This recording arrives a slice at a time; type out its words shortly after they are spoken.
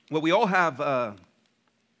Well, we all have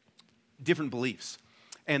different beliefs.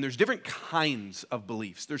 And there's different kinds of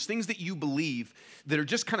beliefs. There's things that you believe that are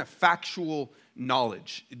just kind of factual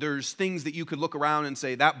knowledge. There's things that you could look around and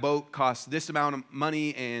say, that boat costs this amount of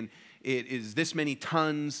money and it is this many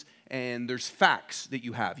tons, and there's facts that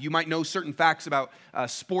you have. You might know certain facts about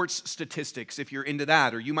sports statistics if you're into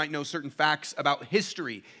that, or you might know certain facts about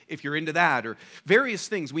history if you're into that, or various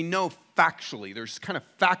things we know factually. There's kind of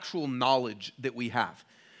factual knowledge that we have.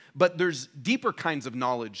 But there's deeper kinds of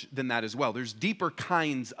knowledge than that as well. There's deeper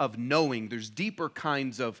kinds of knowing. There's deeper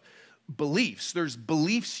kinds of beliefs. There's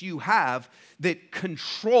beliefs you have that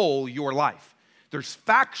control your life. There's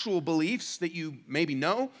factual beliefs that you maybe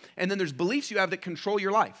know, and then there's beliefs you have that control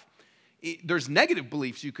your life. There's negative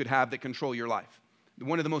beliefs you could have that control your life.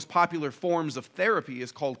 One of the most popular forms of therapy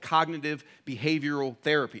is called cognitive behavioral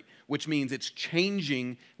therapy, which means it's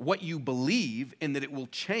changing what you believe and that it will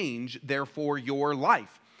change, therefore, your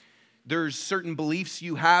life. There's certain beliefs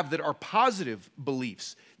you have that are positive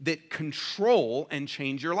beliefs that control and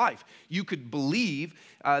change your life. You could believe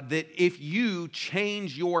that if you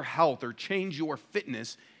change your health or change your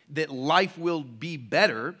fitness, that life will be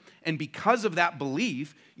better. And because of that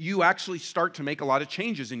belief, you actually start to make a lot of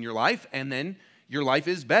changes in your life, and then your life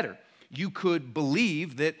is better. You could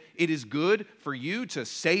believe that it is good for you to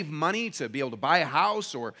save money, to be able to buy a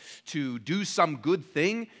house, or to do some good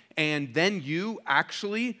thing, and then you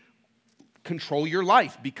actually control your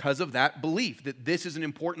life because of that belief that this is an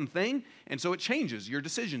important thing, and so it changes your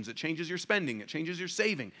decisions, it changes your spending, it changes your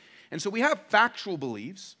saving. And so we have factual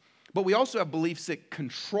beliefs, but we also have beliefs that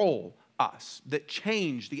control us, that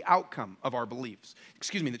change the outcome of our beliefs.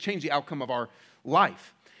 That change the outcome of our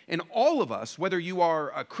life. And all of us, whether you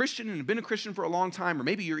are a Christian and have been a Christian for a long time, or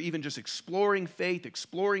maybe you're even just exploring faith,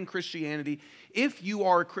 exploring Christianity, if you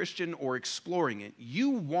are a Christian or exploring it, you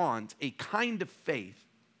want a kind of faith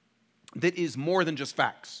that is more than just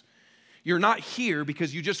facts. You're not here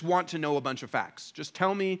because you just want to know a bunch of facts. Just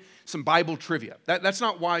tell me some Bible trivia. That's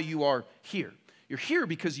not why you are here. You're here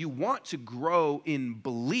because you want to grow in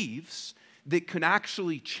beliefs that can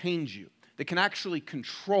actually change you, that can actually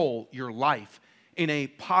control your life in a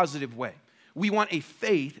positive way. We want a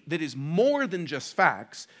faith that is more than just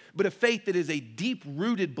facts, but a faith that is a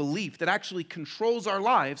deep-rooted belief that actually controls our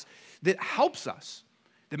lives, that helps us,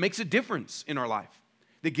 that makes a difference in our life,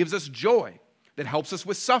 that gives us joy, that helps us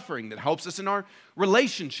with suffering, that helps us in our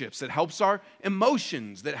relationships, that helps our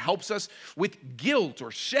emotions, that helps us with guilt or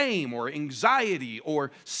shame or anxiety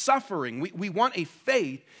or suffering. We want a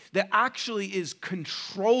faith that actually is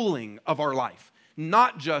controlling of our life,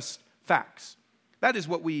 not just facts. That is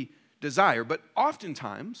what we desire. But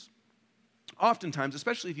oftentimes,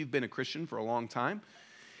 especially if you've been a Christian for a long time,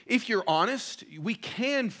 if you're honest, we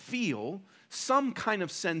can feel some kind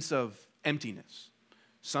of sense of emptiness,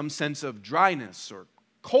 some sense of dryness or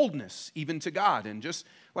coldness even to God, and just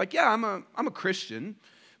like, yeah, I'm a Christian,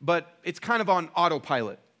 but it's kind of on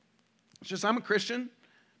autopilot. It's just, I'm a Christian,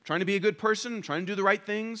 trying to be a good person, trying to do the right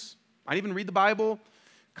things. I even read the Bible,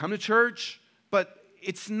 come to church, but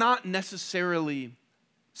it's not necessarily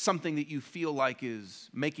something that you feel like is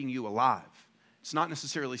making you alive. It's not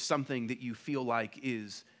necessarily something that you feel like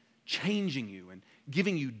is changing you and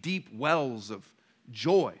giving you deep wells of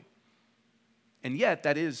joy. And yet,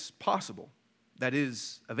 that is possible. That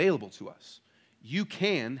is available to us. You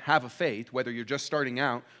can have a faith, whether you're just starting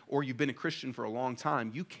out or you've been a Christian for a long time,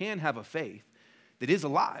 you can have a faith that is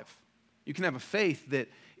alive. You can have a faith that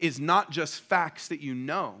is not just facts that you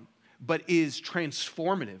know, but is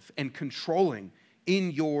transformative and controlling in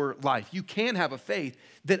your life. You can have a faith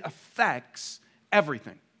that affects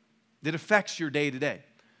everything, that affects your day-to-day,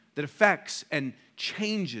 that affects and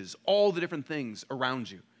changes all the different things around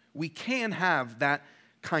you. We can have that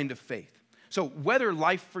kind of faith. So whether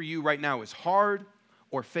life for you right now is hard,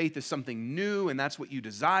 or faith is something new and that's what you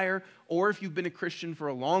desire, or if you've been a Christian for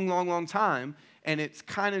a long, long, long time and it's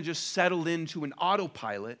kind of just settled into an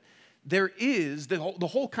autopilot, there is, the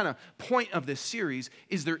whole kind of point of this series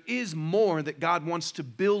is there is more that God wants to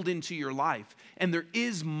build into your life, and there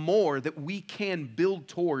is more that we can build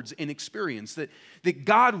towards and experience, that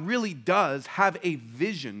God really does have a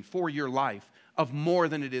vision for your life of more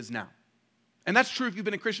than it is now. And that's true if you've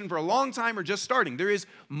been a Christian for a long time or just starting. There is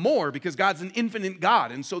more because God's an infinite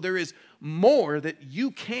God. And so there is more that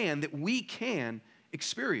we can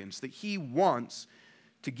experience, that He wants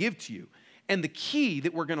to give to you. And the key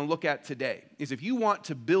that we're going to look at today is if you want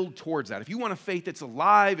to build towards that, if you want a faith that's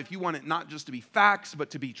alive, if you want it not just to be facts, but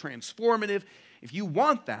to be transformative, if you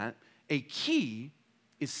want that, a key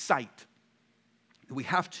is sight. We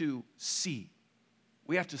have to see.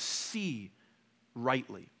 We have to see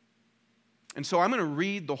rightly. And so I'm going to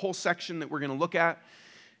read the whole section that we're going to look at,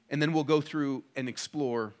 and then we'll go through and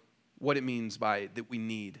explore what it means by that we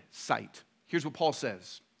need sight. Here's what Paul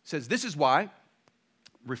says. He says, "This is why,"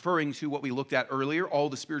 referring to what we looked at earlier, all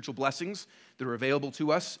the spiritual blessings that are available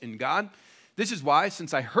to us in God. "This is why,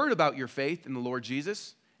 since I heard about your faith in the Lord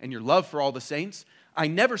Jesus and your love for all the saints, I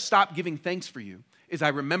never stop giving thanks for you as I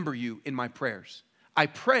remember you in my prayers. I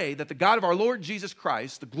pray that the God of our Lord Jesus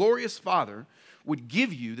Christ, the glorious Father, would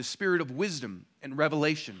give you the spirit of wisdom and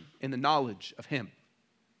revelation in the knowledge of him.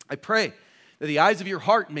 I pray that the eyes of your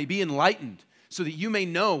heart may be enlightened so that you may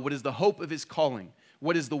know what is the hope of his calling,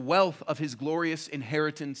 what is the wealth of his glorious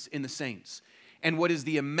inheritance in the saints, and what is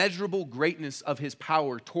the immeasurable greatness of his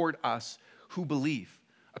power toward us who believe,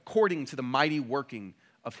 according to the mighty working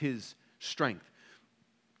of his strength.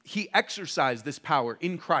 He exercised this power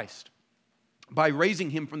in Christ by raising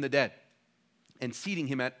him from the dead and seating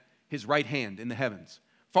him at his right hand in the heavens,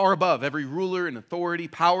 far above every ruler and authority,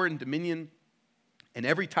 power and dominion, and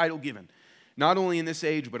every title given, not only in this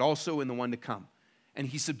age, but also in the one to come. And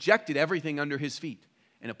he subjected everything under his feet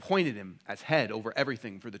and appointed him as head over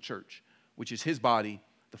everything for the church, which is his body,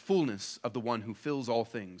 the fullness of the one who fills all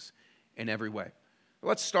things in every way."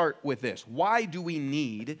 Let's start with this. Why do we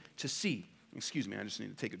need to see? Excuse me, I just need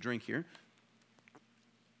to take a drink here.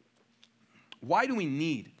 Why do we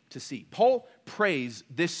need to see? Paul prays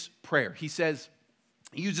this prayer. He says,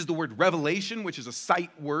 he uses the word revelation, which is a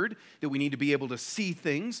sight word, that we need to be able to see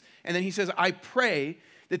things. And then he says, I pray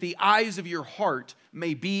that the eyes of your heart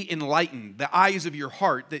may be enlightened, the eyes of your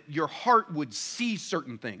heart, that your heart would see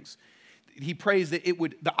certain things. He prays that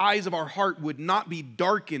the eyes of our heart would not be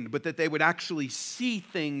darkened, but that they would actually see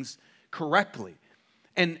things correctly.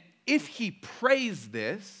 And if he prays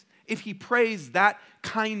this, if he prays that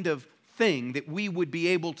kind of thing that we would be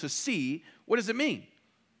able to see, what does it mean?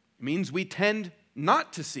 It means we tend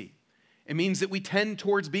not to see. It means that we tend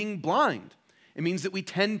towards being blind. It means that we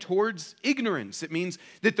tend towards ignorance. It means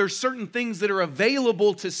that there's certain things that are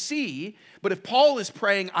available to see, but if Paul is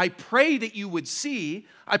praying, I pray that you would see,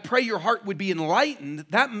 I pray your heart would be enlightened,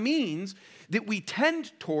 that means that we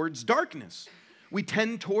tend towards darkness. We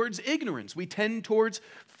tend towards ignorance. We tend towards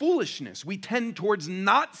foolishness. We tend towards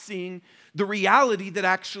not seeing the reality that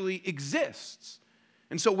actually exists.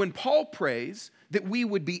 And so when Paul prays that we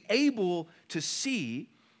would be able to see,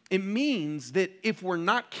 it means that if we're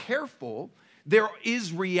not careful, there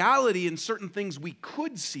is reality in certain things we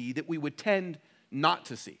could see that we would tend not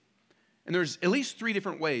to see. And there's at least 3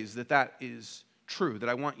 different ways that that is true that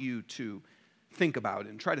I want you to think about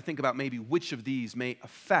and try to think about maybe which of these may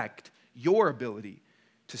affect your ability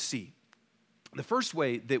to see. The first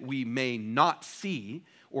way that we may not see,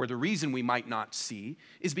 or the reason we might not see,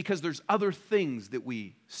 is because there's other things that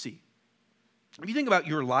we see. If you think about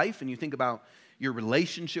your life and you think about your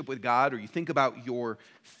relationship with God or you think about your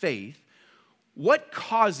faith, what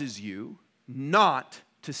causes you not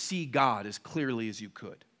to see God as clearly as you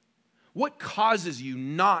could? What causes you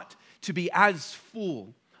not to be as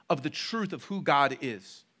full of the truth of who God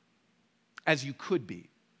is as you could be?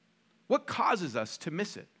 What causes us to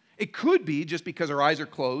miss it? It could be just because our eyes are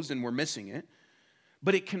closed and we're missing it,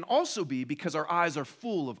 but it can also be because our eyes are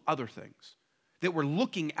full of other things, that we're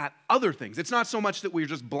looking at other things. It's not so much that we're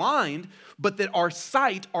just blind, but that our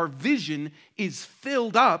sight, our vision is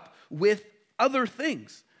filled up with other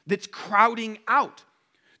things that's crowding out.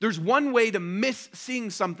 There's one way to miss seeing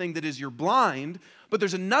something that is you're blind, but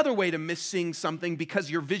there's another way to miss seeing something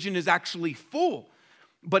because your vision is actually full,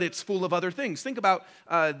 but it's full of other things. Think about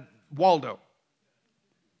Waldo.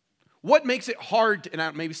 What makes it hard,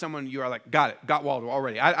 and maybe someone you are like, got Waldo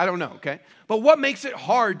already. I don't know, okay? But what makes it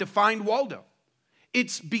hard to find Waldo?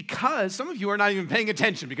 It's because some of you are not even paying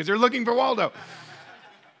attention because you're looking for Waldo.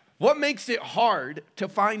 What makes it hard to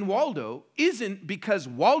find Waldo isn't because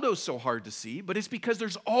Waldo's so hard to see, but it's because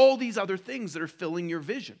there's all these other things that are filling your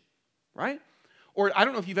vision, right? Or I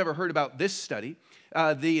don't know if you've ever heard about this study,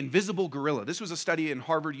 the invisible gorilla. This was a study in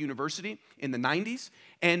Harvard University in the 90s,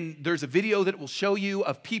 and there's a video that will show you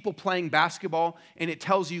of people playing basketball, and it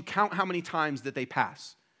tells you count how many times that they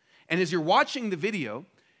pass. And as you're watching the video,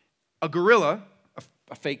 a gorilla,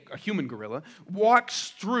 a human gorilla,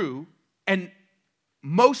 walks through, and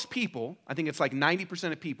most people, I think it's like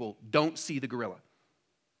 90% of people, don't see the gorilla.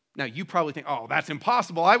 Now, you probably think, oh, that's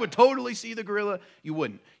impossible. I would totally see the gorilla. You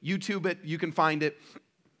wouldn't. YouTube it. You can find it.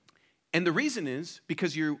 And the reason is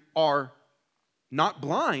because you are not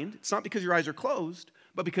blind. It's not because your eyes are closed,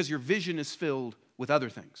 but because your vision is filled with other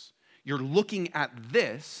things. You're looking at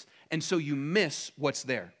this, and so you miss what's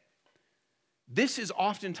there. This is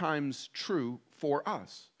oftentimes true for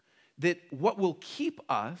us, that what will keep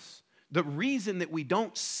us The reason that we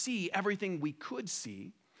don't see everything we could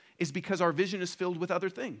see is because our vision is filled with other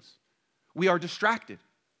things. We are distracted.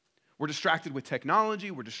 We're distracted with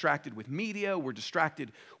technology. We're distracted with media. We're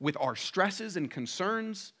distracted with our stresses and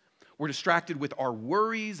concerns. We're distracted with our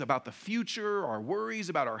worries about the future, our worries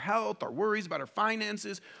about our health, our worries about our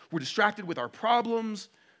finances. We're distracted with our problems.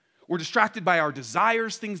 We're distracted by our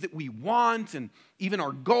desires, things that we want, and even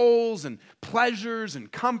our goals and pleasures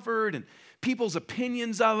and comfort and people's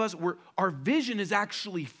opinions of us. Our vision is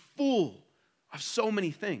actually full of so many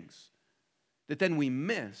things that then we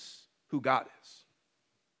miss who God is.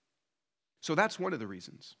 So that's one of the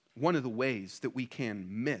reasons, one of the ways that we can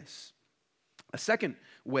miss. A second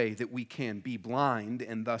way that we can be blind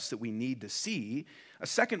and thus that we need to see, a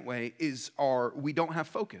second way is we don't have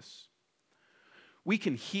focus. We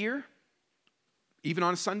can hear, even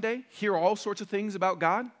on a Sunday, hear all sorts of things about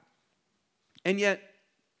God, and yet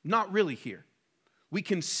not really hear. We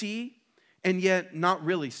can see and yet not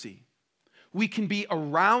really see. We can be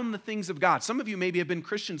around the things of God. Some of you maybe have been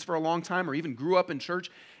Christians for a long time or even grew up in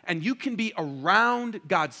church, and you can be around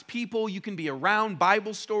God's people. You can be around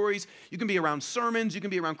Bible stories. You can be around sermons. You can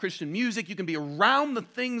be around Christian music. You can be around the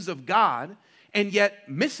things of God and yet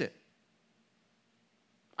miss it.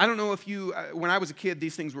 I don't know if when I was a kid,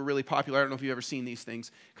 these things were really popular. I don't know if you've ever seen these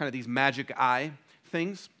things, kind of these magic eye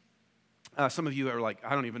things. Some of you are like,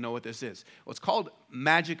 I don't even know what this is. Well, it's called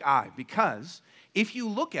magic eye because if you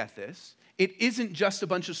look at this, it isn't just a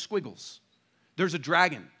bunch of squiggles. There's a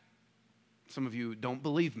dragon. Some of you don't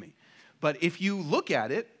believe me. But if you look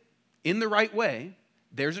at it in the right way,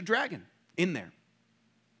 there's a dragon in there.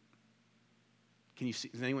 Can you see?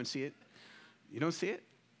 Does anyone see it? You don't see it?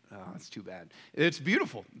 Oh, that's too bad. It's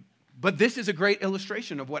beautiful. But this is a great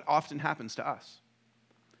illustration of what often happens to us.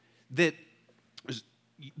 That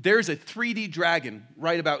there's a 3D dragon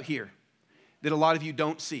right about here that a lot of you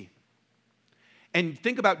don't see. And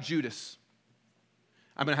think about Judas.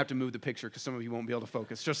 I'm going to have to move the picture because some of you won't be able to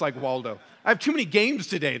focus, just like Waldo. I have too many games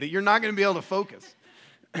today that you're not going to be able to focus.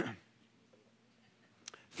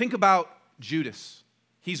 Think about Judas.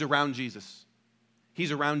 He's around Jesus.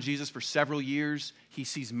 He's around Jesus for several years. He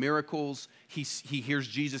sees miracles. He hears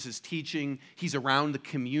Jesus' teaching. He's around the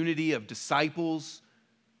community of disciples,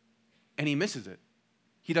 and he misses it.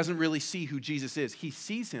 He doesn't really see who Jesus is. He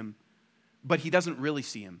sees him, but he doesn't really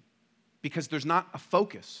see him because there's not a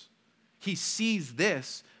focus. He sees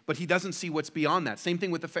this, but he doesn't see what's beyond that. Same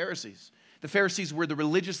thing with the Pharisees. The Pharisees were the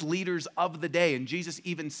religious leaders of the day, and Jesus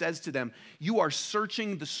even says to them, you are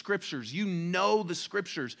searching the scriptures. You know the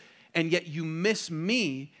scriptures, and yet you miss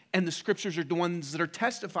me, and the scriptures are the ones that are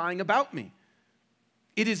testifying about me.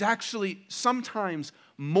 It is actually sometimes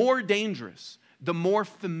more dangerous the more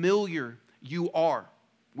familiar you are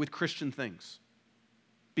with Christian things,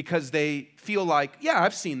 because they feel like, yeah,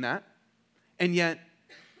 I've seen that, and yet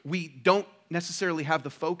we don't necessarily have the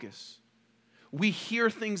focus. We hear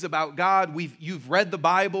things about God. You've read the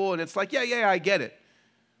Bible, and it's like, yeah, I get it.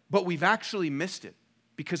 But we've actually missed it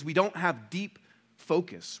because we don't have deep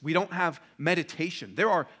focus. We don't have meditation. There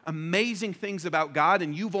are amazing things about God,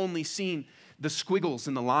 and you've only seen the squiggles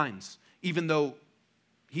and the lines, even though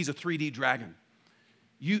he's a 3D dragon.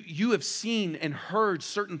 You have seen and heard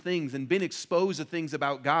certain things and been exposed to things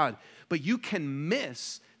about God, but you can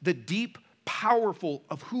miss the deep powerful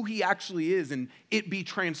of who he actually is and it be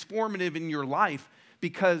transformative in your life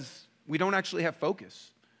because we don't actually have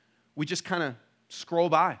focus. We just kind of scroll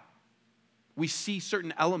by. We see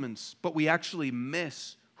certain elements, but we actually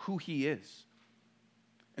miss who he is.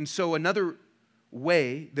 And so another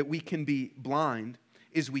way that we can be blind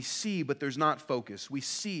is we see, but there's not focus. We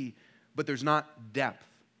see, but there's not depth.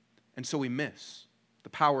 And so we miss the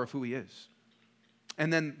power of who he is.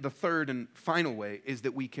 And then the third and final way is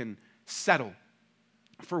that we can settle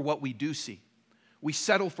for what we do see. We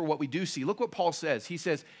settle for what we do see. Look what Paul says. He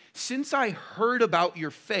says, since I heard about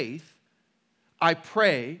your faith, I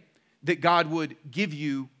pray that God would give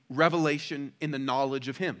you revelation in the knowledge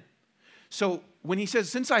of him. So when he says,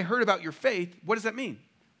 since I heard about your faith, what does that mean?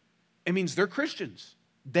 It means they're Christians.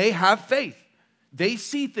 They have faith. They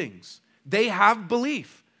see things. They have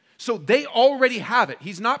belief. So they already have it.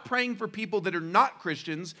 He's not praying for people that are not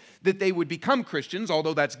Christians that they would become Christians,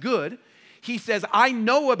 although that's good. He says, I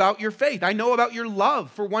know about your faith. I know about your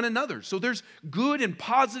love for one another. So there's good and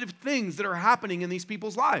positive things that are happening in these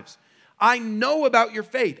people's lives. I know about your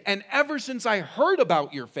faith. And ever since I heard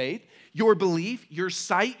about your faith, your belief, your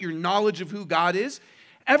sight, your knowledge of who God is,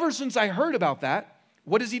 ever since I heard about that,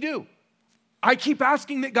 what does he do? I keep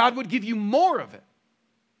asking that God would give you more of it.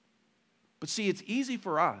 But see, it's easy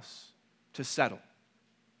for us to settle.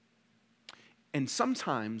 And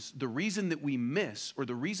sometimes the reason that we miss or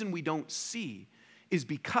the reason we don't see is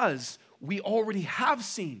because we already have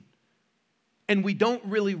seen. And we don't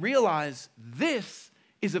really realize this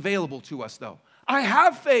is available to us, though. I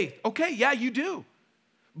have faith. Okay, yeah, you do.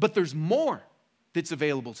 But there's more that's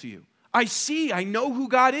available to you. I see, I know who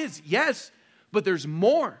God is. Yes, but there's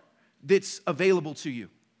more that's available to you.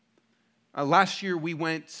 Last year, we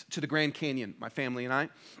went to the Grand Canyon, my family and I.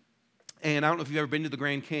 And I don't know if you've ever been to the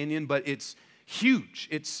Grand Canyon, but it's huge.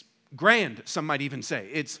 It's grand, some might even say.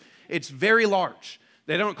 It's very large.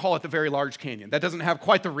 They don't call it the very large canyon. That doesn't have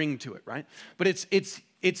quite the ring to it, right? But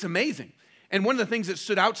it's amazing. And one of the things that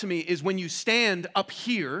stood out to me is when you stand up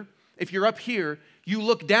here, if you're up here, you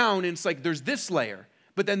look down and it's like there's this layer,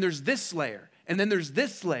 but then there's this layer, and then there's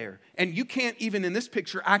this layer. And you can't even in this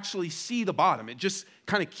picture actually see the bottom. It just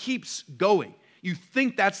kind of keeps going. You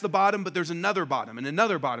think that's the bottom, but there's another bottom and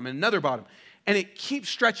another bottom and another bottom. And it keeps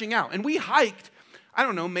stretching out. And we hiked, I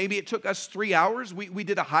don't know, maybe it took us 3 hours. We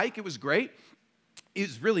did a hike. It was great. It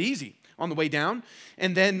was really easy on the way down.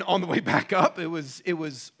 And then on the way back up, it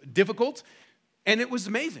was difficult. And it was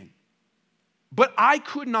amazing. But I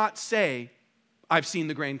could not say, I've seen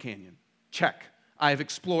the Grand Canyon. Check. I have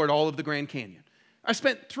explored all of the Grand Canyon. I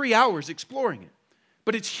spent 3 hours exploring it.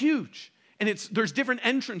 But it's huge. And there's different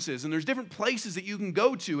entrances and there's different places that you can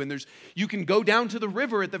go to, and you can go down to the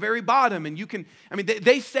river at the very bottom, and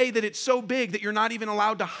they say that it's so big that you're not even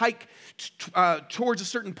allowed to hike towards a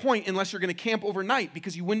certain point unless you're going to camp overnight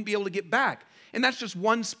because you wouldn't be able to get back. And that's just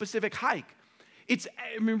one specific hike.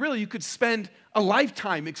 Really, you could spend a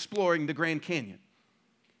lifetime exploring the Grand Canyon.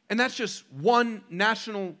 And that's just one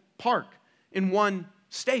national park in one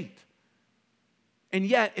state. And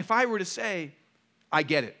yet, if I were to say, I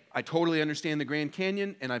get it, I totally understand the Grand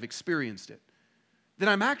Canyon, and I've experienced it, then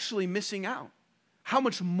I'm actually missing out. How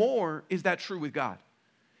much more is that true with God?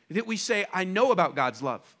 That we say, I know about God's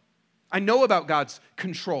love. I know about God's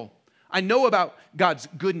control. I know about God's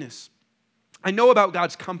goodness. I know about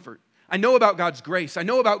God's comfort. I know about God's grace. I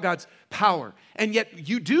know about God's power. And yet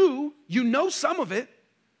you know some of it,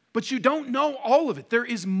 but you don't know all of it. There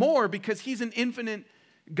is more because He's an infinite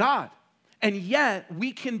God. And yet,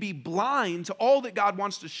 we can be blind to all that God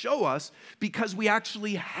wants to show us because we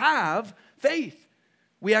actually have faith.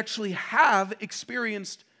 We actually have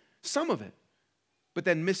experienced some of it, but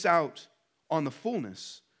then miss out on the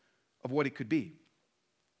fullness of what it could be.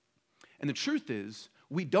 And the truth is,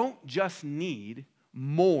 we don't just need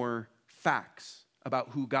more facts about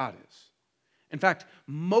who God is. In fact,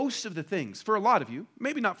 most of the things, for a lot of you,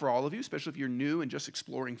 maybe not for all of you, especially if you're new and just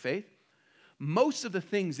exploring faith, most of the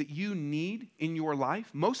things that you need in your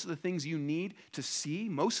life, most of the things you need to see,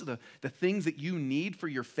 most of the things that you need for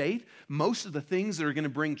your faith, most of the things that are going to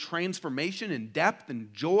bring transformation and depth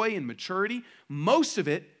and joy and maturity, most of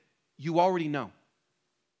it you already know.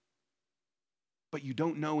 But you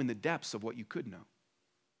don't know in the depths of what you could know.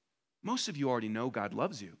 Most of you already know God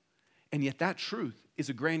loves you, and yet that truth is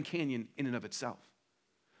a Grand Canyon in and of itself.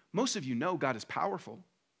 Most of you know God is powerful,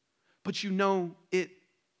 but you know it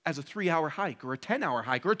as a 3-hour hike or a 10-hour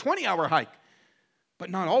hike or a 20-hour hike, but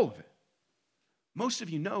not all of it. Most of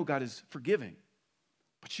you know God is forgiving,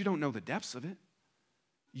 but you don't know the depths of it.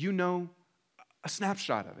 You know a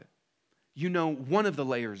snapshot of it. You know one of the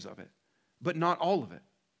layers of it, but not all of it.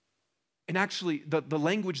 And actually, the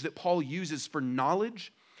language that Paul uses for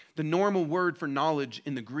knowledge, the normal word for knowledge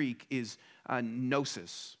in the Greek is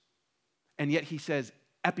gnosis. And yet he says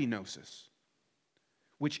epignosis,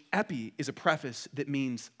 which epi is a preface that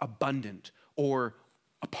means abundant or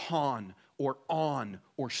upon or on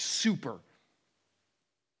or super.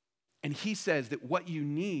 And he says that what you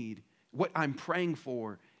need, what I'm praying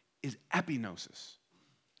for, is epignosis.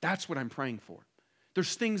 That's what I'm praying for.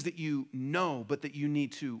 There's things that you know, but that you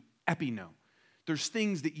need to epiknow. There's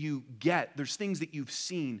things that you get. There's things that you've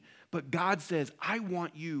seen. But God says, I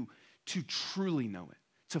want you to truly know it,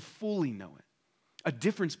 to fully know it. A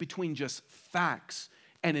difference between just facts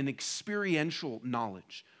and an experiential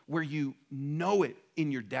knowledge where you know it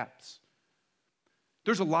in your depths.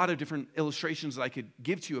 There's a lot of different illustrations that I could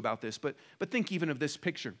give to you about this, but think even of this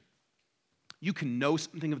picture. You can know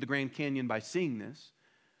something of the Grand Canyon by seeing this,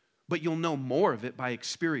 but you'll know more of it by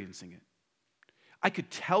experiencing it. I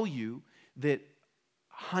could tell you that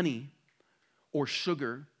honey or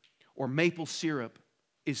sugar or maple syrup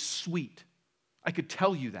is sweet. I could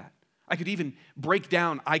tell you that. I could even break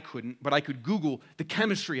down, I couldn't, but I could Google the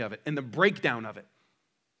chemistry of it and the breakdown of it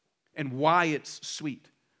and why it's sweet.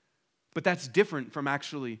 But that's different from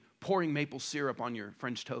actually pouring maple syrup on your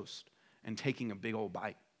French toast and taking a big old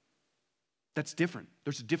bite. That's different.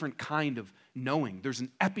 There's a different kind of knowing. There's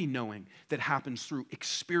an epi-knowing that happens through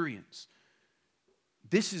experience.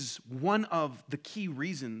 this is one of the key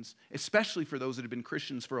reasons, especially for those that have been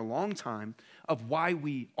Christians for a long time, of why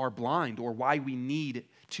we are blind or why we need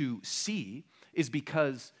to see, is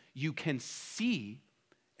because you can see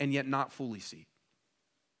and yet not fully see.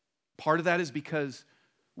 Part of that is because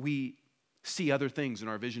we see other things and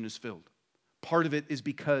our vision is filled. Part of it is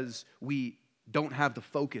because we don't have the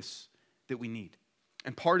focus that we need.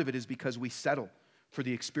 And part of it is because we settle for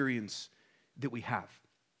the experience that we have.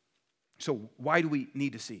 So why do we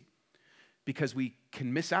need to see? Because we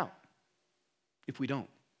can miss out if we don't.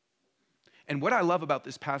 And what I love about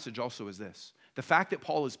this passage also is this. The fact that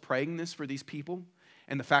Paul is praying this for these people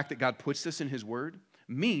and the fact that God puts this in his word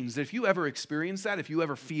means that if you ever experience that, if you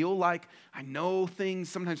ever feel like, I know things,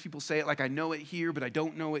 sometimes people say it like I know it here, but I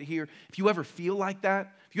don't know it here. If you ever feel like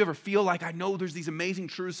that, if you ever feel like I know there's these amazing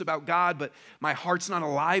truths about God, but my heart's not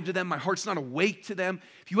alive to them, my heart's not awake to them,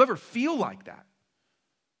 if you ever feel like that,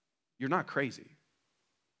 you're not crazy.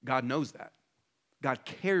 God knows that. God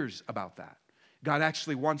cares about that. God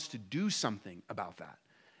actually wants to do something about that.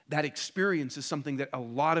 That experience is something that a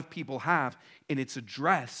lot of people have, and it's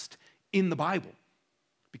addressed in the Bible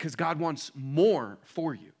because God wants more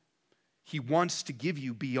for you. He wants to give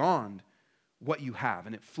you beyond what you have,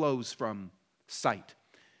 and it flows from sight.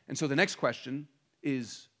 And so the next question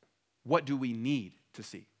is, what do we need to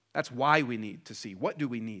see? That's why we need to see. What do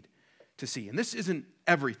we need to see? And this isn't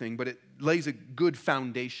everything, but it lays a good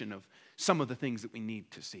foundation of some of the things that we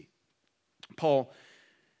need to see. Paul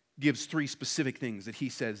gives 3 specific things that he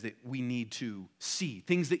says that we need to see.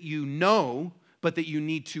 Things that you know, but that you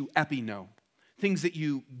need to epi-know. Things that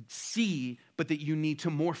you see, but that you need to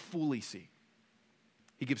more fully see.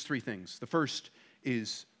 He gives 3 things. The first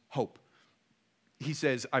is hope. He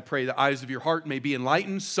says, I pray the eyes of your heart may be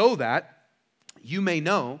enlightened so that you may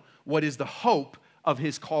know what is the hope of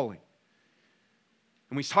his calling.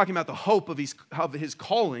 And when he's talking about the hope of his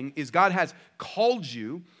calling, is God has called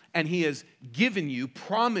you and he has given you,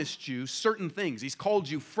 promised you certain things. He's called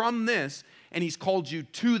you from this and he's called you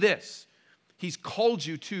to this. He's called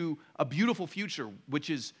you to a beautiful future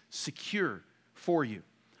which is secure for you.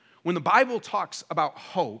 When the Bible talks about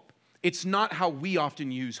hope, it's not how we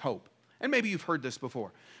often use hope. And maybe you've heard this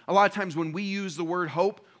before. A lot of times when we use the word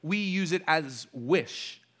hope, we use it as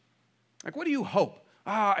wish. Like, what do you hope?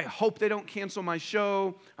 I hope they don't cancel my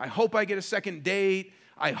show. I hope I get a second date.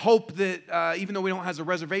 I hope that even though we don't have a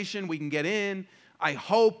reservation, we can get in. I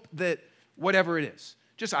hope that whatever it is.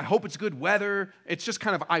 Just I hope it's good weather. It's just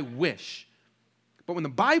kind of I wish. But when the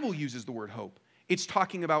Bible uses the word hope, it's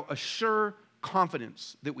talking about a sure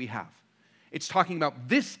confidence that we have. It's talking about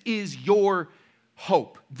this is your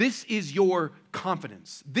hope. This is your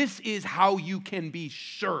confidence. This is how you can be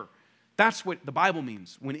sure. That's what the Bible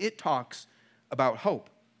means when it talks about hope.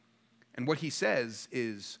 And what he says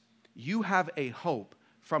is, you have a hope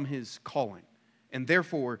from his calling, and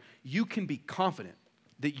therefore you can be confident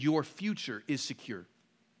that your future is secure.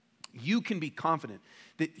 You can be confident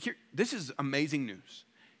that, here, this is amazing news.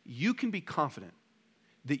 You can be confident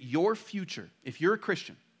that your future, if you're a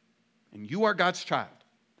Christian and you are God's child,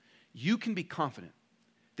 you can be confident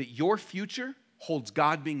that your future holds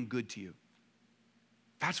God being good to you.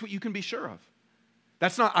 That's what you can be sure of.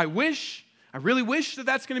 That's not, I really wish that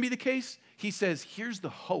that's going to be the case. He says, here's the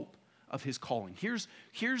hope of his calling.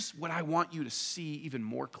 Here's what I want you to see even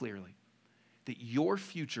more clearly, that your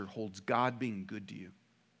future holds God being good to you.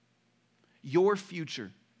 Your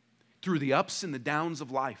future, through the ups and the downs of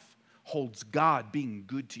life, holds God being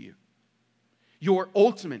good to you. Your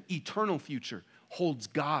ultimate eternal future holds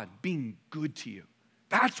God being good to you.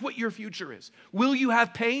 That's what your future is. Will you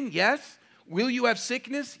have pain? Yes. Will you have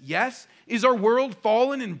sickness? Yes. Is our world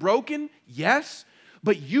fallen and broken? Yes.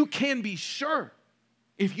 But you can be sure,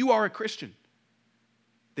 if you are a Christian,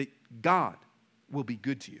 that God will be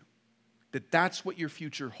good to you. That that's what your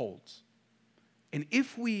future holds. And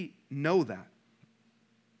if we know that,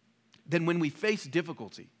 then when we face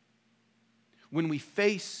difficulty, when we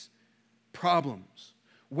face problems,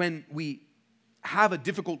 when we have a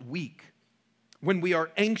difficult week, when we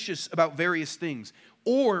are anxious about various things,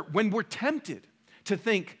 or when we're tempted to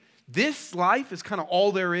think, this life is kind of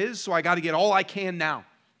all there is, so I got to get all I can now.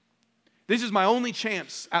 This is my only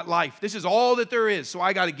chance at life. This is all that there is, so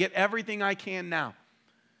I got to get everything I can now.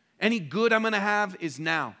 Any good I'm going to have is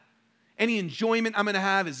now. Any enjoyment I'm going to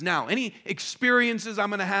have is now. Any experiences I'm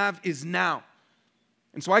going to have is now.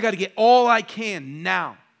 And so I got to get all I can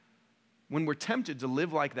now. When we're tempted to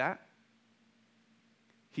live like that,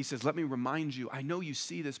 he says, let me remind you, I know you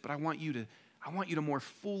see this, but I want you to more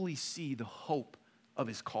fully see the hope of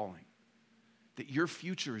his calling. that your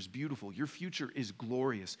future is beautiful. Your future is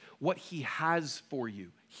glorious. What he has for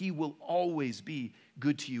you, he will always be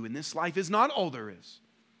good to you. And this life is not all there is.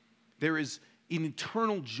 There is an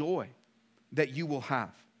eternal joy that you will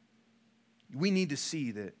have. We need to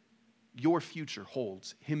see that your future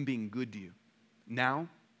holds him being good to you now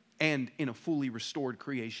and in a fully restored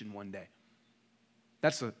creation one day.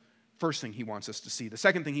 That's the first thing he wants us to see. The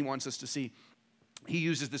second thing he wants us to see, he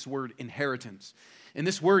uses this word inheritance. And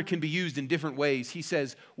this word can be used in different ways. He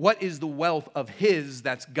says, what is the wealth of his,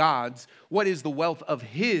 that's God's, what is the wealth of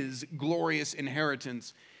his glorious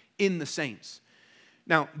inheritance in the saints?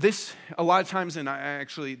 Now, this, a lot of times, and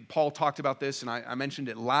Paul talked about this, and I mentioned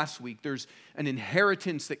it last week, there's an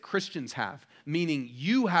inheritance that Christians have, meaning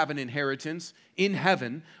you have an inheritance in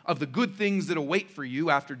heaven of the good things that await for you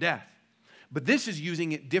after death. But this is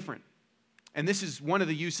using it different. And this is one of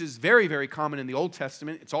the uses very, very common in the Old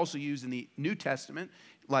Testament. It's also used in the New Testament,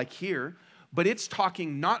 like here. But it's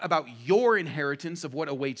talking not about your inheritance of what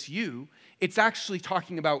awaits you. It's actually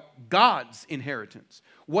talking about God's inheritance.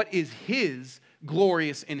 What is his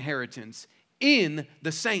glorious inheritance in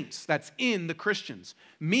the saints? That's in the Christians.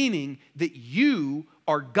 Meaning that you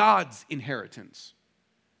are God's inheritance.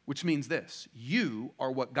 Which means this. You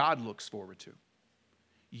are what God looks forward to.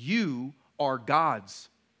 You are God's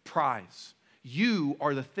prize. You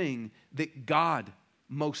are the thing that God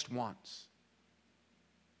most wants.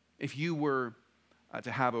 If you were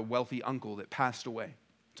to have a wealthy uncle that passed away,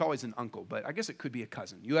 it's always an uncle, but I guess it could be a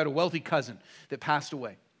cousin. You had a wealthy cousin that passed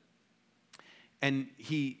away. And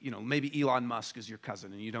he, maybe Elon Musk is your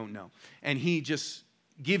cousin and you don't know. And he just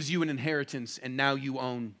gives you an inheritance and now you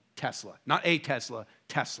own Tesla. Not a Tesla,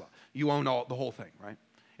 Tesla. You own the whole thing, right?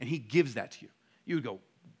 And he gives that to you. You would go,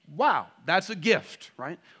 wow, that's a gift,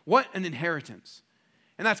 right? What an inheritance.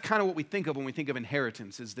 And that's kind of what we think of when we think of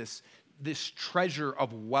inheritance, is this treasure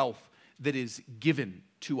of wealth that is given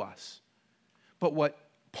to us. But what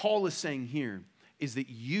Paul is saying here is that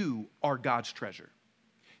you are God's treasure,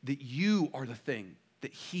 that you are the thing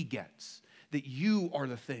that he gets, that you are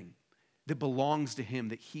the thing that belongs to him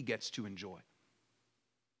that he gets to enjoy.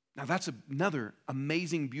 Now that's another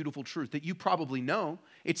amazing, beautiful truth that you probably know.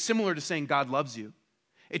 It's similar to saying God loves you.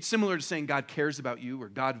 It's similar to saying God cares about you or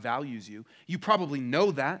God values you. You probably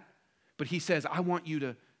know that, but he says, I want you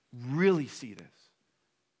to really see this.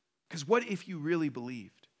 Because what if you really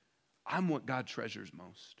believed, I'm what God treasures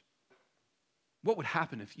most? What would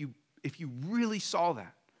happen if you really saw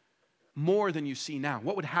that more than you see now?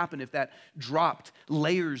 What would happen if that dropped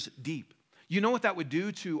layers deep? You know what that would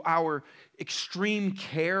do to our extreme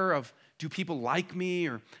care of, do people like me?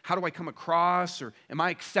 Or how do I come across? Or am I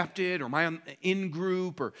accepted? Or am I in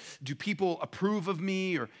group? Or do people approve of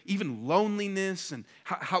me? Or even loneliness and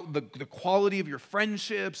how the quality of your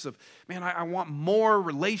friendships of, man, I want more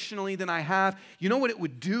relationally than I have. You know what it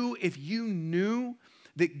would do if you knew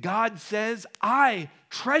that God says, I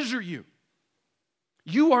treasure you.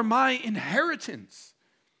 You are my inheritance.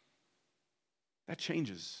 That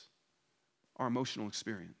changes our emotional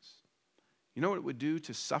experience. You know what it would do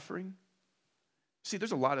to suffering? See,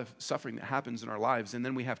 there's a lot of suffering that happens in our lives, and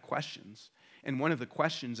then we have questions. And one of the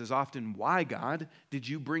questions is often, why, God, did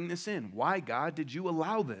you bring this in? Why, God, did you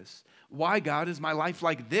allow this? Why, God, is my life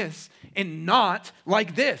like this and not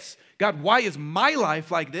like this? God, why is my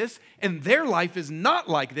life like this and their life is not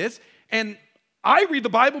like this? And I read the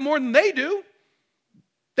Bible more than they do.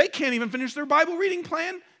 They can't even finish their Bible reading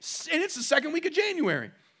plan, and it's the second week of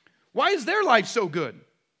January. Why is their life so good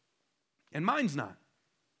and mine's not?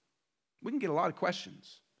 We can get a lot of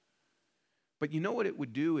questions. But you know what it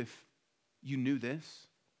would do if you knew this?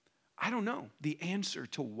 I don't know the answer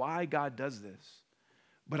to why God does this,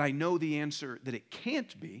 but I know the answer that it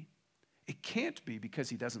can't be. It can't be because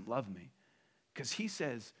he doesn't love me, because he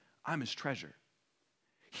says, I'm his treasure.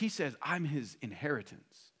 He says, I'm his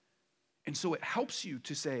inheritance. And so it helps you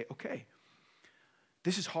to say, okay,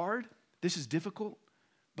 this is hard, this is difficult,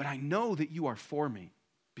 but I know that you are for me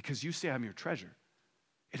because you say I'm your treasure.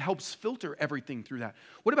 It helps filter everything through that.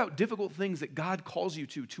 What about difficult things that God calls you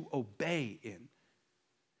to obey in?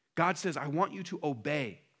 God says, I want you to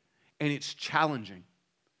obey, and it's challenging.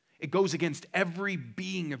 It goes against every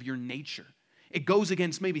being of your nature. It goes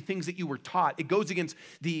against maybe things that you were taught. It goes against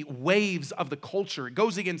the waves of the culture. It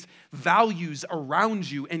goes against values around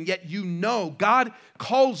you, and yet you know God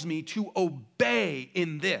calls me to obey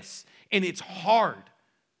in this, and it's hard.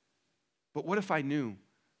 But what if I knew?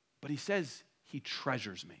 But he says he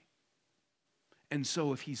treasures me. And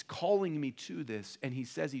so if he's calling me to this, and he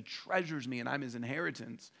says he treasures me and I'm his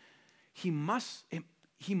inheritance, he must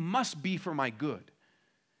be for my good.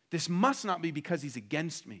 This must not be because he's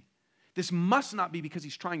against me. This must not be because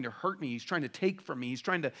he's trying to hurt me, he's trying to take from me, he's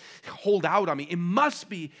trying to hold out on me. It must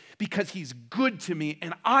be because he's good to me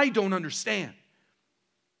and I don't understand.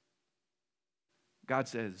 God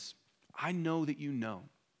says, I know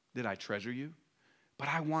that I treasure you, but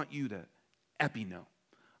I want you to epino.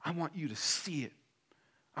 I want you to see it.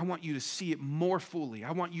 I want you to see it more fully.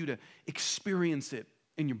 I want you to experience it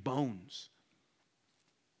in your bones.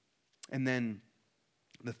 And then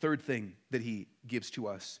the third thing that he gives to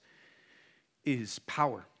us is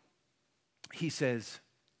power. He says,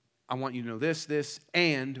 I want you to know this,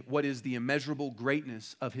 and what is the immeasurable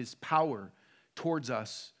greatness of his power towards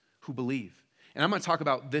us who believe. And I'm going to talk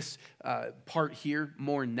about this part here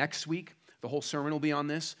more next week. The whole sermon will be on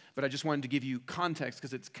this, but I just wanted to give you context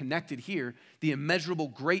because it's connected here. The immeasurable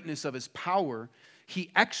greatness of his power,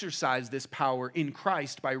 he exercised this power in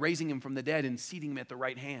Christ by raising him from the dead and seating him at the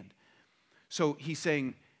right hand. So he's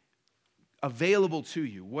saying, available to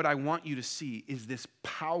you, what I want you to see is this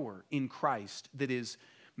power in Christ that is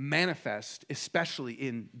manifest, especially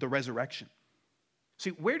in the resurrection. See,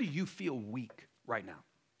 where do you feel weak right now?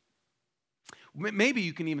 Maybe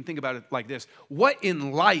you can even think about it like this. What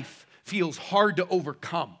in life feels hard to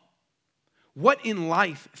overcome? What in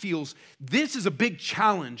life feels, this is a big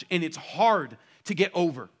challenge and it's hard to get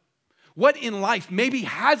over? What in life maybe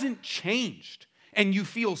hasn't changed and you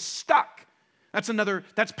feel stuck?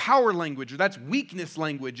 That's power language, or that's weakness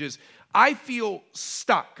language, is I feel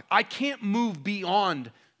stuck. I can't move beyond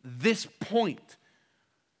this point.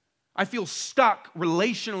 I feel stuck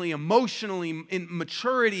relationally, emotionally, in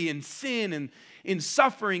maturity, in sin, and in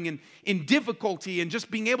suffering, and in difficulty, and just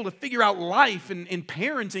being able to figure out life, and in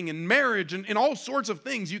parenting, and marriage, and all sorts of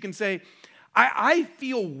things. You can say, I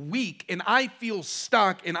feel weak, and I feel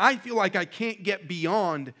stuck, and I feel like I can't get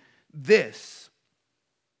beyond this.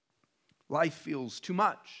 Life feels too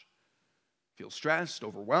much. Feel stressed,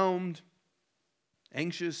 overwhelmed,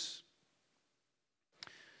 anxious.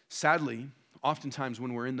 Sadly, oftentimes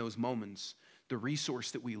when we're in those moments, the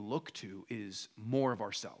resource that we look to is more of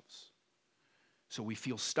ourselves. So we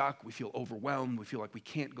feel stuck, we feel overwhelmed, we feel like we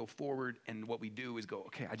can't go forward, and what we do is go,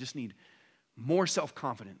 okay, I just need more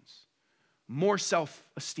self-confidence, more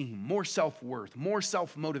self-esteem, more self-worth, more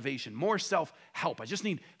self-motivation, more self-help. I just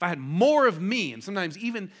need, if I had more of me, and sometimes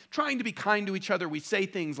even trying to be kind to each other, we say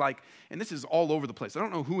things like, and this is all over the place. I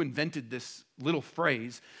don't know who invented this little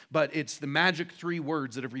phrase, but it's the magic 3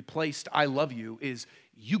 words that have replaced I love you is,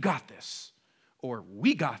 you got this, or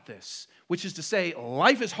we got this, which is to say,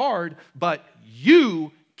 life is hard, but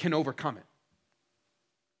you can overcome it.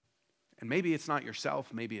 And maybe it's not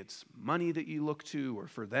yourself, maybe it's money that you look to, or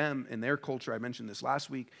for them, in their culture, I mentioned this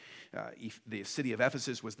last week, the city of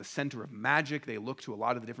Ephesus was the center of magic. They looked to a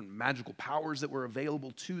lot of the different magical powers that were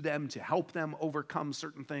available to them to help them overcome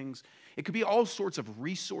certain things. It could be all sorts of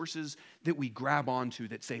resources that we grab onto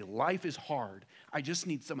that say, life is hard, I just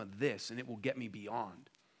need some of this and it will get me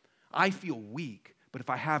beyond. I feel weak, but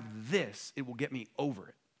if I have this, it will get me over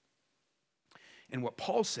it. And what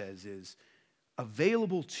Paul says is,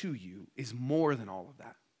 available to you is more than all of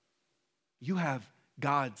that. You have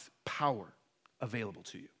God's power available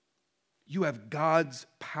to you. You have God's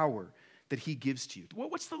power that he gives to you.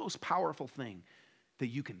 What's the most powerful thing that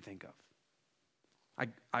you can think of?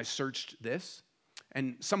 I searched this,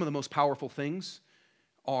 and some of the most powerful things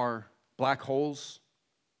are black holes,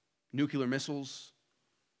 nuclear missiles,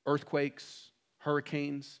 earthquakes,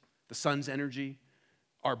 hurricanes, the sun's energy,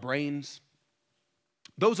 our brains.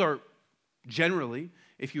 Those are generally,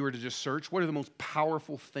 if you were to just search, what are the most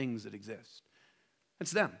powerful things that exist? It's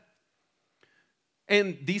them.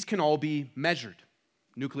 And these can all be measured.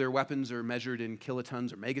 Nuclear weapons are measured in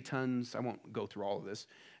kilotons or megatons. I won't go through all of this,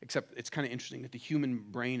 except it's kind of interesting that the human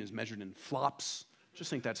brain is measured in flops. Just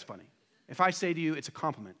think that's funny. If I say to you, it's a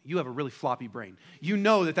compliment. You have a really floppy brain. You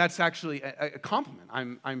know that that's actually a compliment.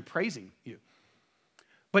 I'm praising you.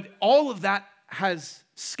 But all of that has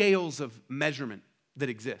scales of measurement that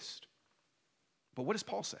exist. But what does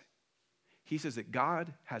Paul say? He says that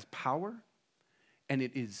God has power and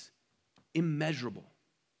it is immeasurable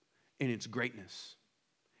in its greatness.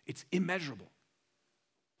 It's immeasurable.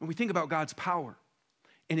 When we think about God's power,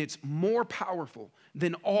 and it's more powerful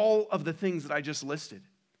than all of the things that I just listed.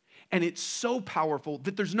 And it's so powerful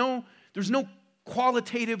that there's no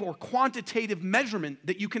qualitative or quantitative measurement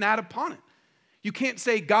that you can add upon it. You can't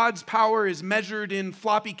say God's power is measured in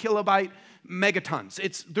floppy kilobyte megatons.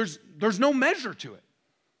 There's no measure to it.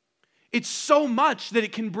 It's so much that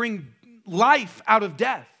it can bring life out of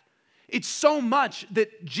death. It's so much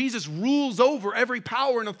that Jesus rules over every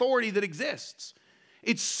power and authority that exists.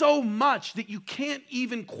 It's so much that you can't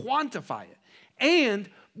even quantify it. And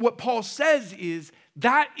what Paul says is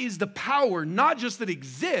that is the power, not just that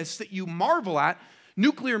exists, that you marvel at.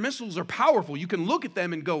 Nuclear missiles are powerful. You can look at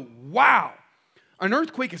them and go, wow. An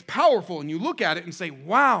earthquake is powerful, and you look at it and say,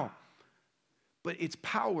 wow. But it's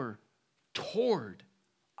power toward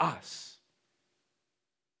us.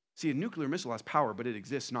 See, a nuclear missile has power, but it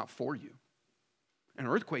exists not for you. An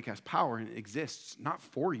earthquake has power, and it exists not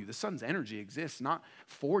for you. The sun's energy exists not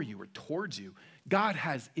for you or towards you. God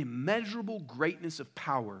has immeasurable greatness of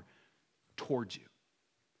power towards you,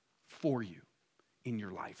 for you in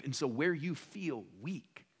your life. And so where you feel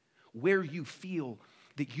weak, where you feel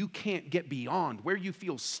that you can't get beyond, where you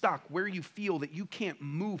feel stuck, where you feel that you can't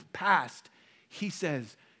move past, he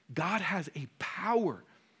says, God has a power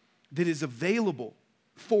that is available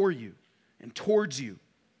for you and towards you.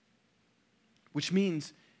 Which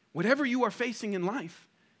means whatever you are facing in life,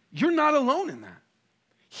 you're not alone in that.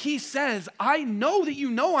 He says, I know that you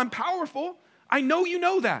know I'm powerful. I know you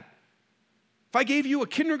know that. If I gave you a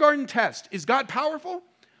kindergarten test, is God powerful?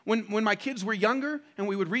 When my kids were younger and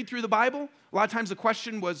we would read through the Bible, a lot of times the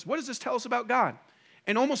question was, what does this tell us about God?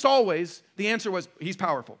 And almost always the answer was, he's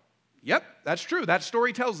powerful. Yep, that's true. That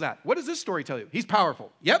story tells that. What does this story tell you? He's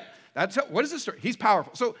powerful. Yep, what is this story? He's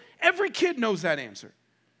powerful. So every kid knows that answer.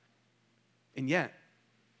 And yet,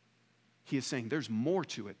 he is saying there's more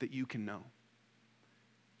to it that you can know.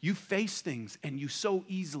 You face things and you so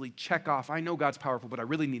easily check off, I know God's powerful, but I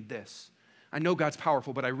really need this. I know God's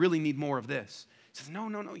powerful, but I really need more of this. He says, no,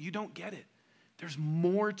 you don't get it. There's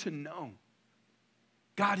more to know.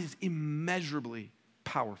 God is immeasurably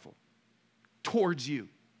powerful towards you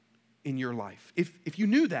in your life. If you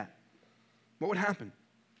knew that, what would happen?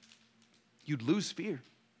 You'd lose fear.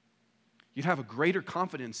 You'd have a greater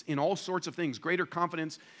confidence in all sorts of things, greater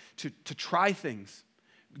confidence to try things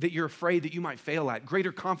that you're afraid that you might fail at,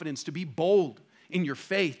 greater confidence to be bold in your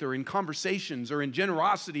faith or in conversations or in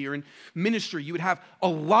generosity or in ministry. You would have a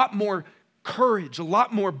lot more courage, a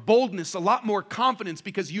lot more boldness, a lot more confidence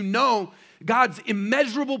because you know God's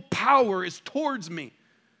immeasurable power is towards me.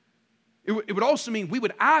 It would also mean we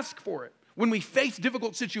would ask for it. When we face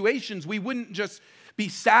difficult situations, we wouldn't just be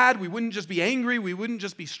sad, we wouldn't just be angry, we wouldn't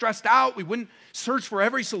just be stressed out, we wouldn't search for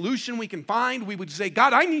every solution we can find. We would say,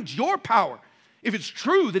 God, I need your power. If it's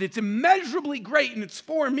true that it's immeasurably great and it's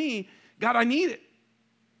for me, God, I need it.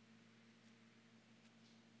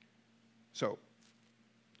 So,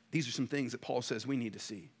 these are some things that Paul says we need to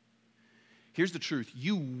see. Here's the truth.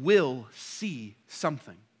 You will see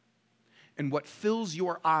something. And what fills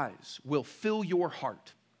your eyes will fill your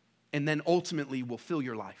heart and then ultimately will fill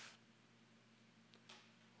your life.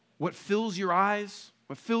 What fills your eyes,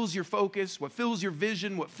 what fills your focus, what fills your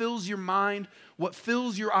vision, what fills your mind, what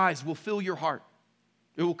fills your eyes will fill your heart.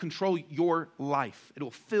 It will control your life. It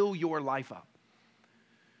will fill your life up.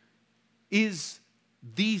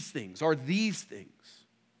 Are these things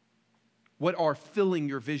what are filling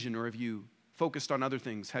your vision, or have you focused on other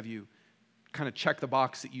things? Have you kind of checked the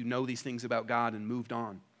box that you know these things about God and moved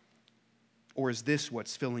on? Or is this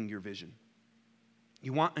what's filling your vision?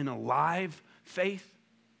 You want an alive faith?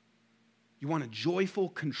 You want a joyful,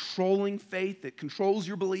 controlling faith that controls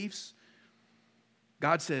your beliefs?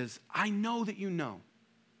 God says, I know that you know.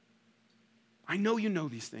 I know you know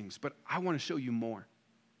these things, but I want to show you more.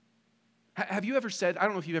 Have you ever said, I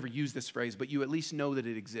don't know if you've ever used this phrase, but you at least know that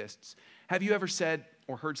it exists. Have you ever said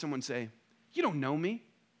or heard someone say, you don't know me?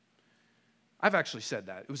 I've actually said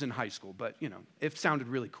that. It was in high school, but it sounded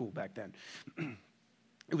really cool back then.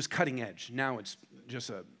 It was cutting edge. Now it's just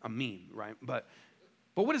a meme, right? But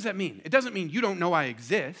what does that mean? It doesn't mean you don't know I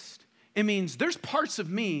exist. It means there's parts of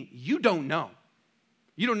me you don't know.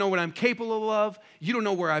 You don't know what I'm capable of. You don't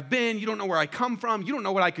know where I've been. You don't know where I come from. You don't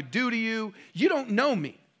know what I could do to you. You don't know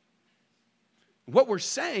me. What we're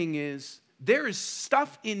saying is there is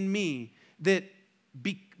stuff in me that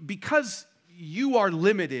because you are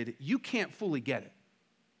limited, you can't fully get it.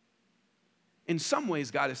 In some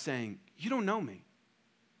ways, God is saying, you don't know me,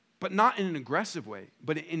 but not in an aggressive way,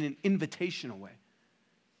 but in an invitational way.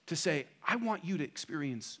 To say, I want you to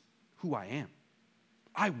experience who I am.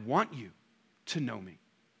 I want you to know me.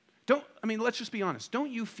 Let's just be honest.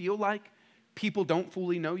 Don't you feel like people don't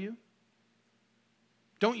fully know you?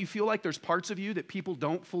 Don't you feel like there's parts of you that people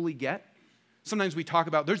don't fully get? Sometimes we talk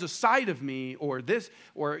about there's a side of me or this,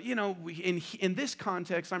 or, in this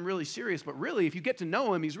context, I'm really serious, but really, if you get to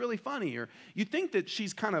know him, he's really funny. Or you think that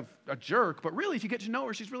she's kind of a jerk, but really, if you get to know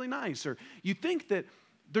her, she's really nice. Or you think that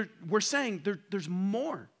we're saying there's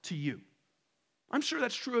more to you. I'm sure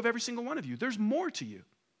that's true of every single one of you. There's more to you.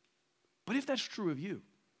 But if that's true of you,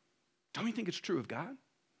 don't you think it's true of God?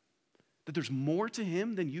 That there's more to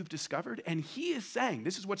him than you've discovered? And he is saying,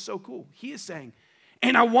 this is what's so cool. He is saying,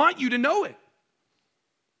 And I want you to know it.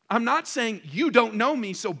 I'm not saying you don't know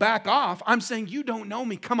me, so back off. I'm saying you don't know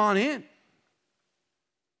me, come on in.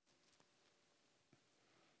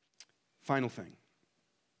 Final thing.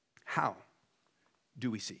 How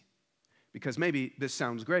do we see? Because maybe this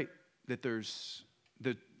sounds great,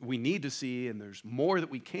 that we need to see, and there's more that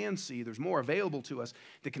we can see, there's more available to us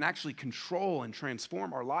that can actually control and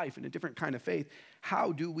transform our life in a different kind of faith.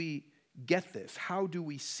 How do we get this? How do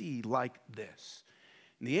we see like this?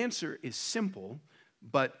 And the answer is simple,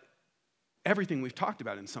 but everything we've talked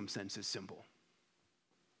about in some sense is simple.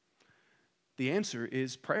 The answer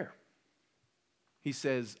is prayer. He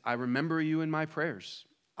says, I remember you in my prayers.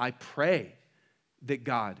 I pray that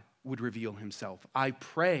God would reveal himself. I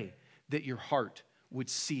pray that your heart would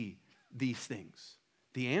see these things.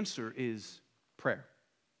 The answer is prayer.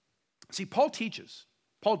 See, Paul teaches.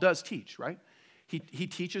 Paul does teach, right? He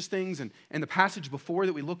teaches things, and the passage before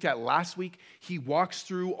that we looked at last week, he walks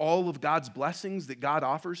through all of God's blessings that God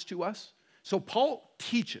offers to us. So Paul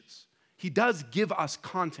teaches. He does give us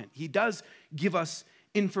content. He does give us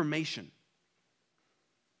information.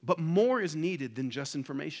 But more is needed than just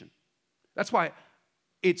information. That's why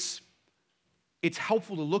it's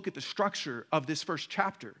helpful to look at the structure of this first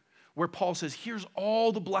chapter, where Paul says, here's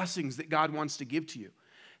all the blessings that God wants to give to you.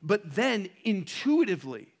 But then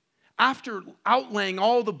intuitively, after outlaying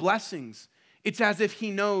all the blessings, it's as if he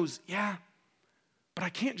knows, yeah, but I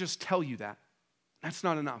can't just tell you that. That's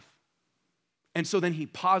not enough. And so then he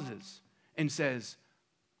pauses and says,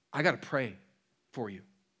 I got to pray for you.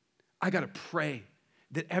 I got to pray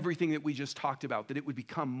that everything that we just talked about, that it would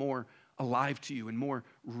become more alive to you and more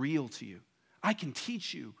real to you. I can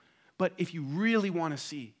teach you, but if you really want to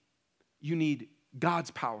see, you need God's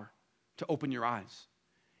power to open your eyes.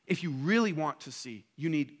 If you really want to see, you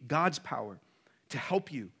need God's power to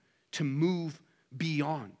help you to move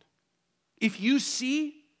beyond. If you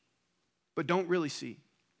see, but don't really see.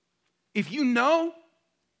 If you know,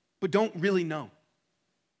 but don't really know.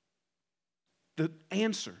 The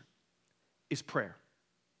answer is prayer.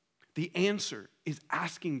 The answer is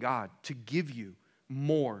asking God to give you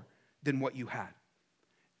more than what you had.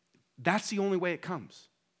 That's the only way it comes.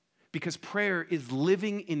 Because prayer is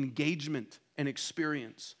living engagement and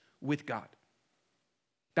experience with God.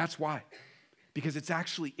 That's why. Because it's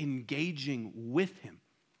actually engaging with him.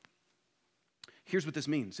 Here's what this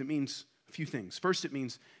means. It means a few things. First, it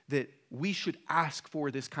means that we should ask for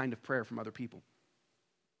this kind of prayer from other people.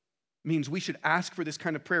 It means we should ask for this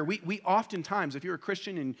kind of prayer. We oftentimes, if you're a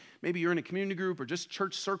Christian and maybe you're in a community group or just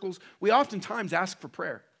church circles, we oftentimes ask for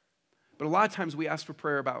prayer. But a lot of times we ask for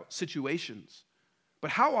prayer about situations.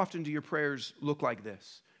 But how often do your prayers look like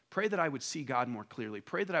this? Pray that I would see God more clearly.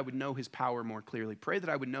 Pray that I would know his power more clearly. Pray that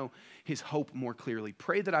I would know his hope more clearly.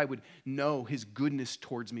 Pray that I would know his goodness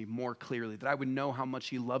towards me more clearly. That I would know how much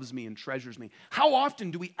he loves me and treasures me. How often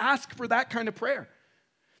do we ask for that kind of prayer?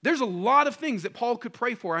 There's a lot of things that Paul could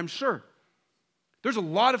pray for, I'm sure. There's a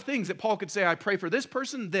lot of things that Paul could say, I pray for this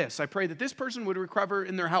person, this. I pray that this person would recover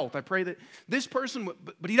in their health. I pray that this person would,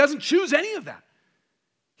 but he doesn't choose any of that.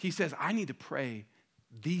 He says, I need to pray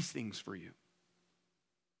these things for you.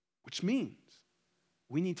 Which means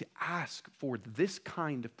we need to ask for this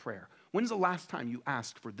kind of prayer. When's the last time you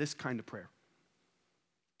asked for this kind of prayer?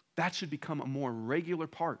 That should become a more regular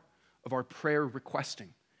part of our prayer requesting.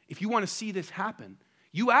 If you want to see this happen,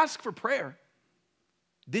 you ask for prayer.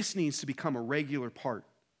 This needs to become a regular part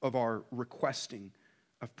of our requesting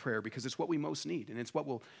of prayer because it's what we most need and it's what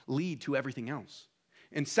will lead to everything else.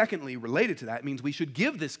 And secondly, related to that, it means we should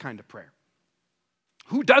give this kind of prayer.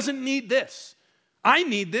 Who doesn't need this? I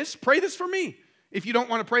need this. Pray this for me. If you don't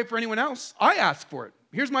want to pray for anyone else, I ask for it.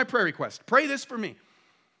 Here's my prayer request. Pray this for me.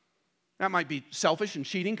 That might be selfish and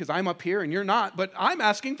cheating because I'm up here and you're not, but I'm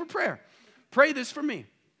asking for prayer. Pray this for me.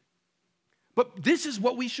 But this is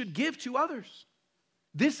what we should give to others.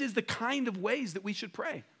 This is the kind of ways that we should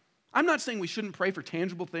pray. I'm not saying we shouldn't pray for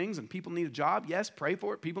tangible things and people need a job. Yes, pray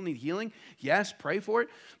for it. People need healing. Yes, pray for it.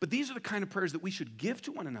 But these are the kind of prayers that we should give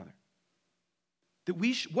to one another.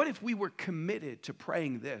 What if we were committed to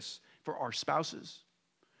praying this for our spouses,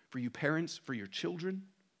 for you parents, for your children,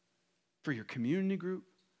 for your community group,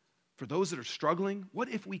 for those that are struggling? What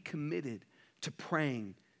if we committed to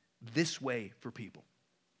praying this way for people?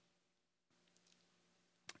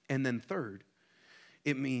 And then third,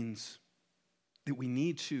 it means that we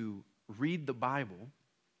need to read the Bible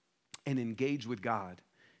and engage with God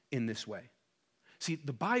in this way. See,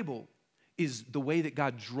 the Bible is the way that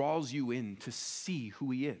God draws you in to see who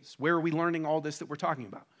he is. Where are we learning all this that we're talking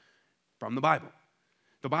about? From the Bible.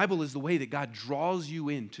 The Bible is the way that God draws you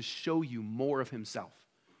in to show you more of himself.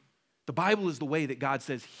 The Bible is the way that God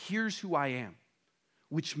says, here's who I am.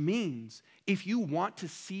 which means if you want to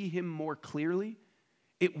see him more clearly,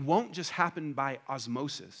 it won't just happen by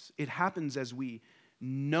osmosis. It happens as we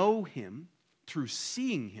know him through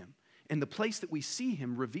seeing him. And the place that we see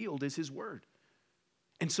him revealed is his word.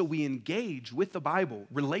 And so we engage with the Bible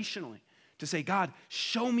relationally to say, God,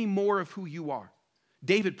 show me more of who you are.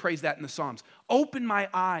 David prays that in the Psalms. Open my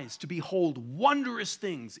eyes to behold wondrous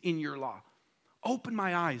things in your law. Open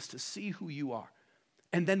my eyes to see who you are.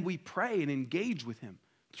 And then we pray and engage with him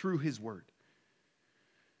through his word.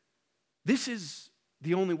 This is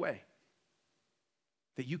the only way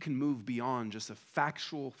that you can move beyond just a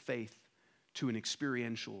factual faith to an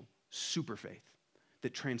experiential super faith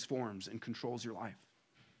that transforms and controls your life.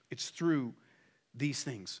 It's through these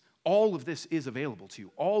things. All of this is available to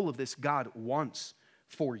you. All of this God wants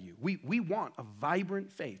for you. We want a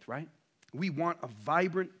vibrant faith, right? We want a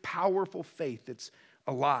vibrant, powerful faith that's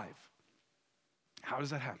alive. How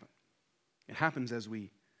does that happen? It happens as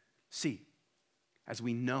we see, as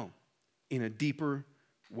we know in a deeper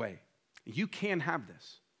way. You can have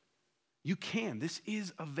this. You can. This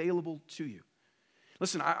is available to you.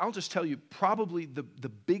 Listen, I'll just tell you, probably the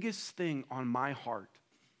biggest thing on my heart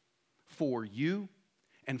for you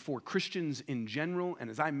and for Christians in general, and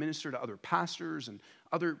as I minister to other pastors and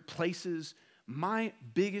other places, my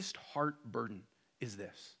biggest heart burden is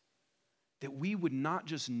this: that we would not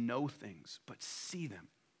just know things, but see them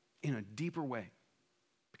in a deeper way.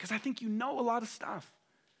 Because I think you know a lot of stuff,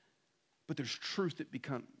 but there's truth that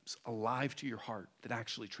becomes alive to your heart that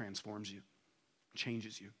actually transforms you,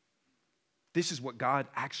 changes you. This is what God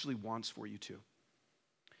actually wants for you too.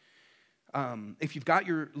 If you've got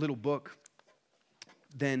your little book,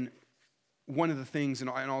 then one of the things, and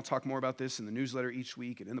I'll talk more about this in the newsletter each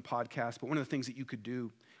week and in the podcast, but one of the things that you could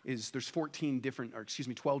do is there's 12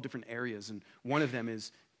 different areas, and one of them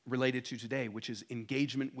is related to today, which is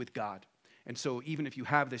engagement with God. And so even if you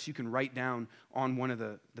have this, you can write down on one of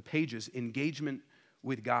the pages, engagement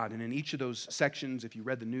with God. And in each of those sections, if you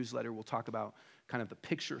read the newsletter, we'll talk about kind of the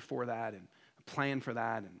picture for that and a plan for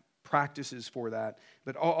that and practices for that.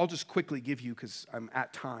 But I'll just quickly give you, because I'm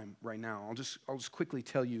at time right now, I'll just quickly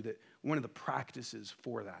tell you that one of the practices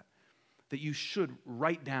for that you should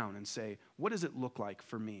write down and say, what does it look like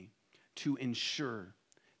for me to ensure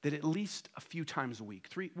that at least a few times a week,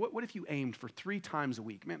 what if you aimed for 3 times a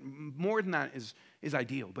week? Man, more than that is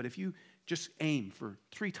ideal, but if you just aim for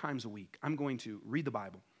 3 times a week, I'm going to read the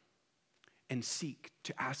Bible and seek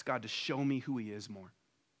to ask God to show me who he is more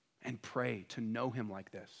and pray to know him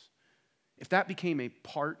like this. If that became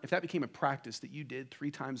a practice that you did 3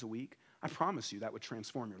 times a week, I promise you that would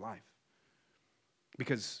transform your life,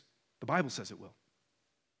 because the Bible says it will.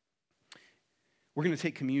 We're going to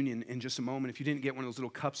take communion in just a moment. If you didn't get one of those little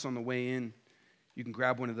cups on the way in, you can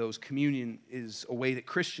grab one of those. Communion is a way that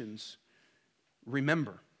Christians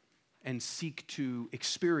remember and seek to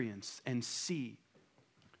experience and see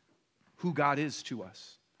who God is to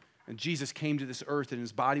us. And Jesus came to this earth, and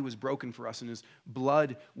his body was broken for us, and his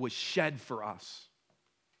blood was shed for us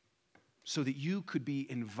so that you could be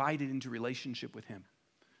invited into relationship with him,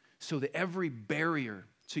 so that every barrier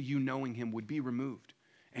to you knowing him would be removed,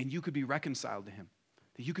 and you could be reconciled to him,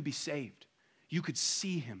 that you could be saved, you could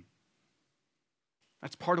see him.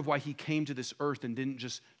 That's part of why he came to this earth and didn't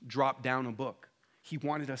just drop down a book. He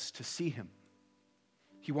wanted us to see him.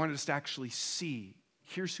 He wanted us to actually see,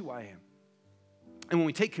 here's who I am. And when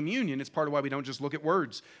we take communion, it's part of why we don't just look at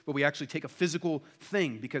words, but we actually take a physical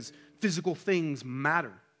thing, because physical things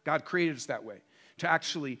matter. God created us that way, to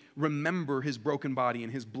actually remember his broken body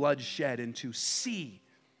and his blood shed, and to see,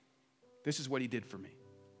 this is what he did for me.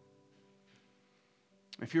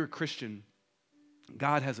 If you're a Christian,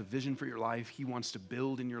 God has a vision for your life. He wants to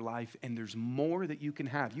build in your life, and there's more that you can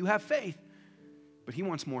have. You have faith, but he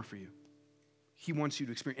wants more for you. He wants you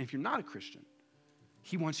to experience. And if you're not a Christian,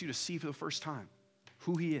 he wants you to see for the first time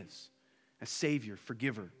who he is as Savior,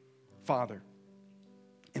 Forgiver, Father.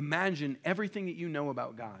 Imagine everything that you know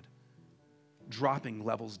about God dropping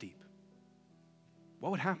levels deep.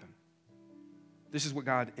 What would happen? This is what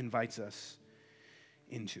God invites us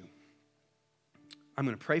into. I'm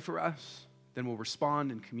going to pray for us, then we'll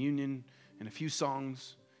respond in communion and a few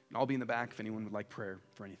songs, and I'll be in the back if anyone would like prayer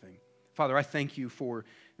for anything. Father, I thank you for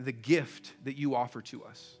the gift that you offer to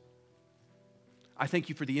us. I thank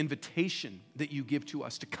you for the invitation that you give to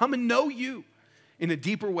us to come and know you in a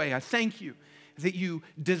deeper way. I thank you that you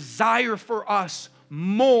desire for us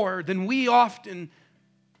more than we often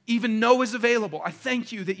even know is available. I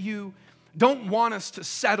thank you that you don't want us to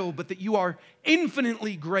settle, but that you are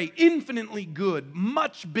infinitely great, infinitely good,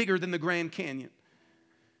 much bigger than the Grand Canyon.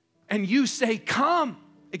 And you say, come,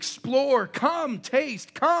 explore, come,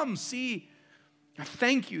 taste, come, see. I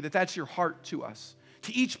thank you that that's your heart to us,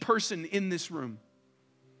 to each person in this room.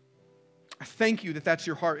 I thank you that that's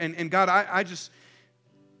your heart. And God,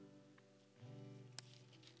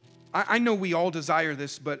 I know we all desire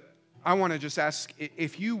this, but I want to just ask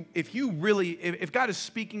if God is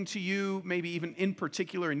speaking to you, maybe even in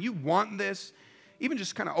particular, and you want this, even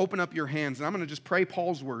just kind of open up your hands, and I'm going to just pray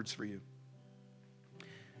Paul's words for you.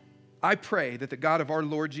 I pray that the God of our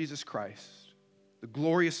Lord Jesus Christ, the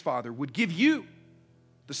glorious Father, would give you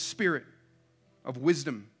the spirit of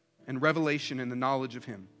wisdom and revelation in the knowledge of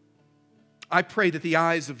Him. I pray that the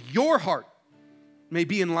eyes of your heart may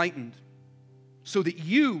be enlightened so that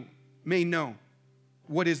you may know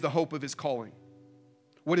what is the hope of His calling,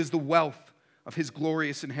 what is the wealth of His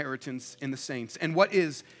glorious inheritance in the saints, and what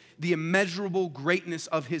is the immeasurable greatness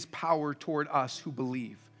of His power toward us who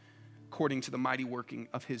believe, according to the mighty working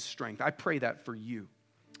of His strength. I pray that for you.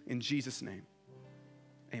 In Jesus' name,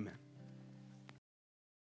 amen.